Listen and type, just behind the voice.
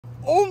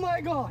Oh my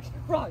gosh,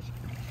 Raj.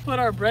 Put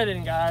our bread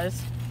in,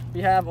 guys.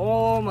 We have,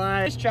 oh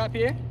my, fish trap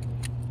here.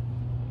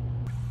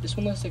 This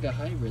one looks like a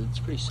hybrid. It's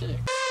pretty sick.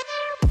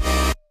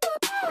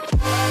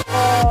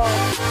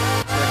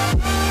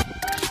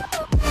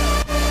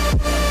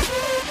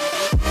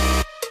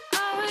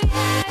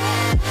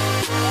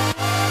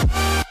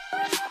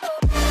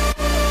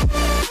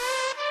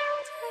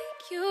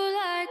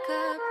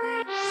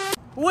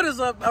 What is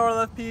up, our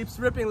love peeps?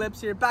 Ripping Lips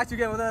here, back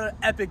again with another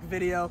epic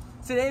video.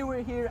 Today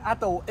we're here at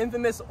the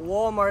infamous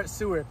Walmart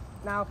sewer.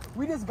 Now,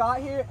 we just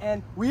got here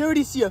and we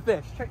already see a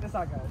fish. Check this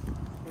out, guys.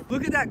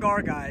 Look at that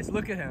gar, guys.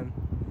 Look at him.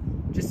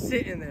 Just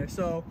sitting there.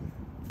 So,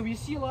 we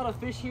see a lot of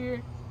fish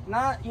here.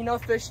 Not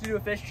enough fish to do a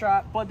fish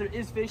trap, but there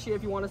is fish here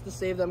if you want us to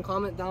save them.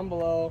 Comment down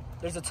below.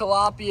 There's a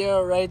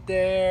tilapia right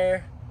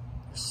there.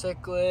 A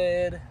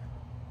cichlid.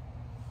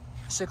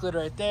 Cichlid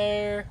right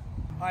there.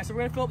 All right, so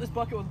we're gonna fill up this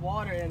bucket with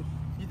water, and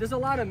there's a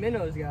lot of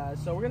minnows, guys.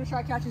 So we're gonna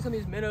try catching some of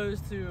these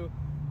minnows to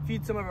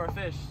feed some of our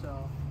fish.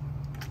 So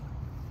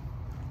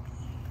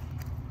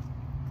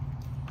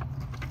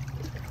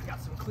got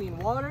some clean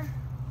water.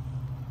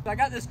 I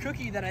got this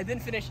cookie that I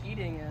didn't finish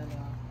eating, and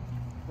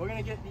we're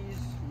gonna get these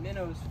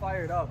minnows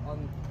fired up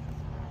on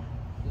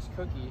this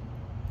cookie.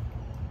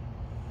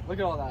 Look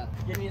at all that.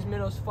 Getting these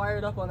minnows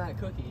fired up on that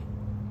cookie.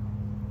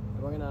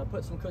 And we're gonna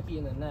put some cookie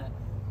in the net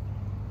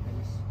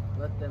and just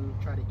let them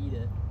try to eat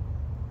it.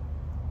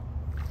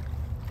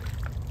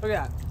 Look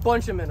at that,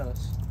 bunch of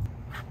minnows.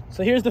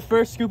 So here's the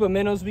first scoop of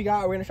minnows we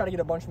got. We're gonna try to get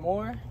a bunch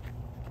more.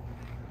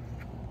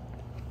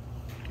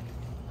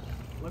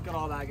 Look at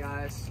all that,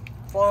 guys.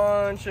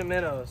 Bunch of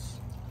minnows.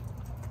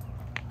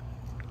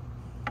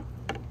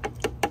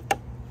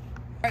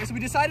 All right, so we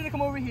decided to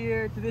come over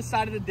here to this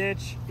side of the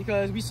ditch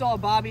because we saw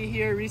Bobby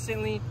here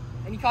recently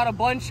and he caught a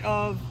bunch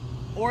of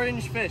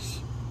orange fish.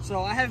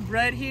 So I have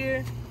bread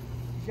here,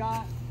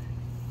 got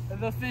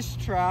the fish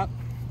trap.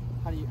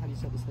 How do you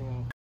set this thing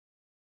up?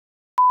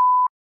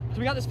 So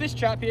we got this fish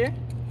trap here,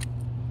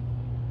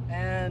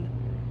 and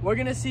we're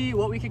gonna see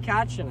what we could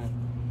catch in it.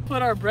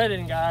 Put our bread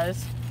in,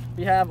 guys.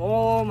 We have,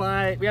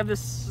 we have this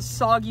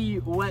soggy,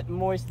 wet,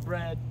 moist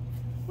bread.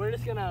 We're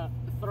just gonna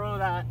throw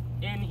that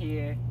in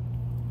here,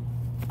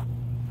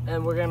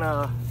 and we're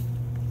gonna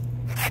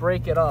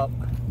break it up.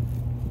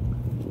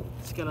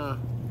 Just gonna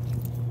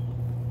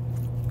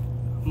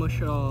mush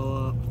it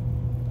all up.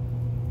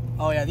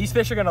 Oh yeah, these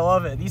fish are gonna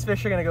love it. These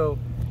fish are gonna go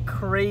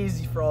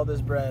crazy for all this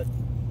bread.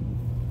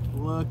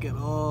 Look at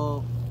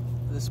all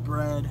this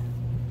bread.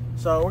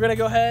 So we're gonna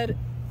go ahead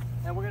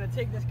and we're gonna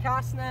take this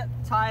cast net,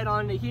 tie it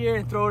onto here,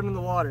 and throw it in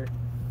the water.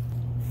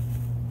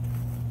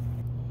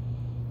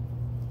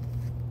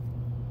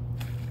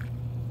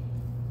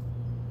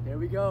 There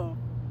we go.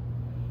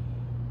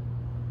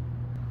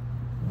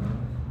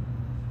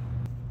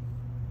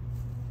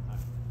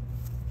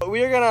 But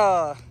we are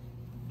gonna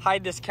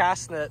hide this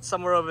cast net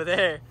somewhere over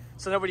there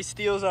so nobody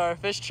steals our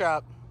fish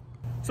trap.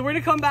 So we're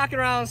gonna come back in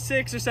around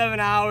 6 or 7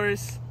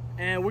 hours,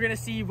 and we're gonna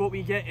see what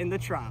we get in the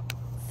trap.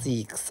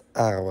 6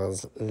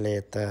 hours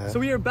later. So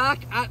we are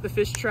back at the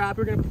fish trap.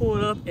 We're gonna pull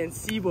it up and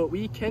see what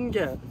we can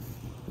get.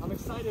 I'm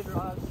excited,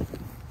 Raj.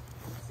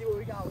 See what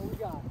we got,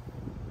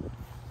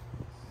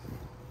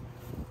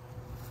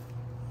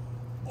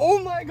 Oh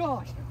my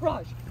gosh,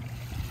 Raj.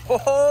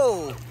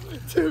 Oh,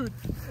 dude.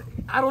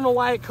 I don't know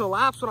why it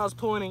collapsed when I was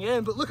pulling it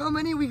in, but look how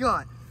many we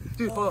got.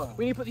 Dude, hold on.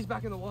 We need to put these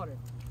back in the water.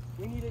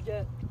 We need to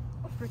get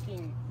a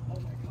freaking, oh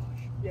my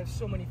gosh. We have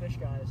so many fish,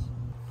 guys.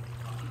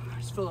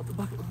 Just fill up the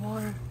bucket with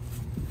water.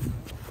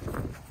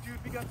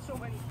 Dude, we got so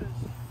many fish.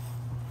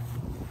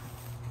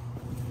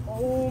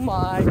 Oh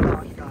my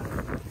gosh,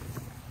 guys.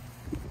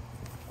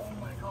 Oh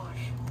my gosh.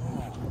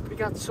 We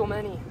got so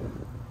many.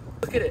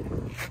 Look at it.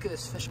 Look at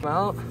this fish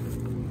mount.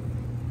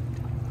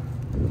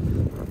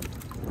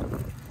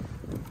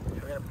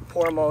 We're gonna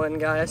pour them all in,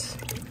 guys.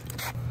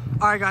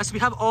 All right, guys, so we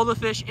have all the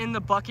fish in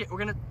the bucket. We're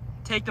gonna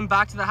take them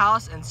back to the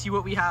house and see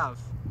what we have.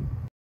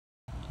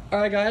 All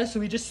right, guys, so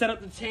we just set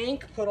up the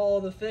tank, put all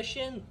the fish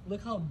in.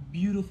 Look how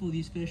beautiful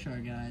these fish are,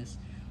 guys.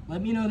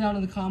 Let me know down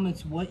in the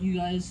comments what you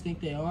guys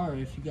think they are, or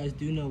if you guys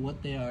do know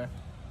what they are.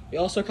 We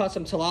also caught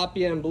some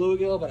tilapia and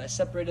bluegill, but I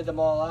separated them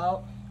all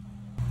out.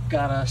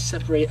 Gotta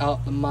separate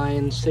out the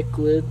Mayan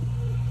cichlid.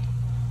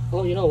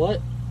 Oh, you know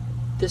what?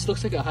 This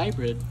looks like a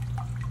hybrid.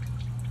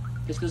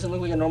 This doesn't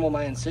look like a normal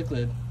Mayan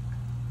cichlid.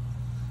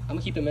 I'm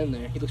gonna keep him in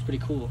there. He looks pretty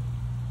cool.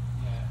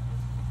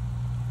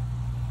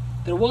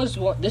 There was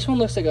one, this one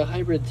looks like a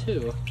hybrid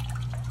too.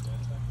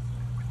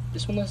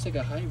 This one looks like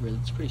a hybrid,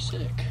 it's pretty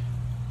sick.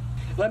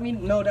 Let me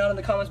know down in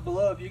the comments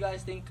below if you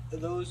guys think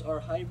those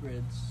are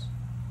hybrids.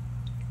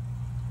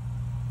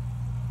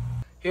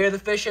 Here the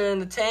fish are in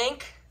the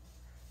tank.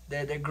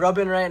 They're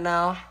grubbing right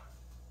now.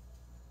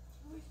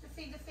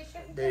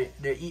 They're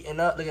eating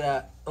up, look at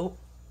that. Oh.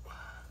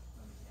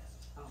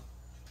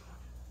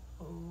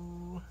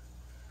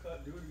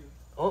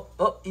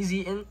 Oh, he's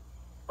eating.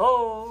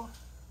 Oh.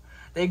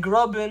 They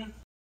grubbing.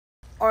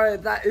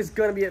 Alright, that is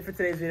gonna be it for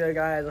today's video,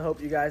 guys. I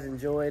hope you guys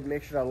enjoyed.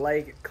 Make sure to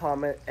like,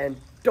 comment, and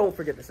don't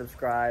forget to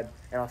subscribe.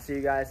 And I'll see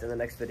you guys in the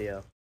next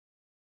video.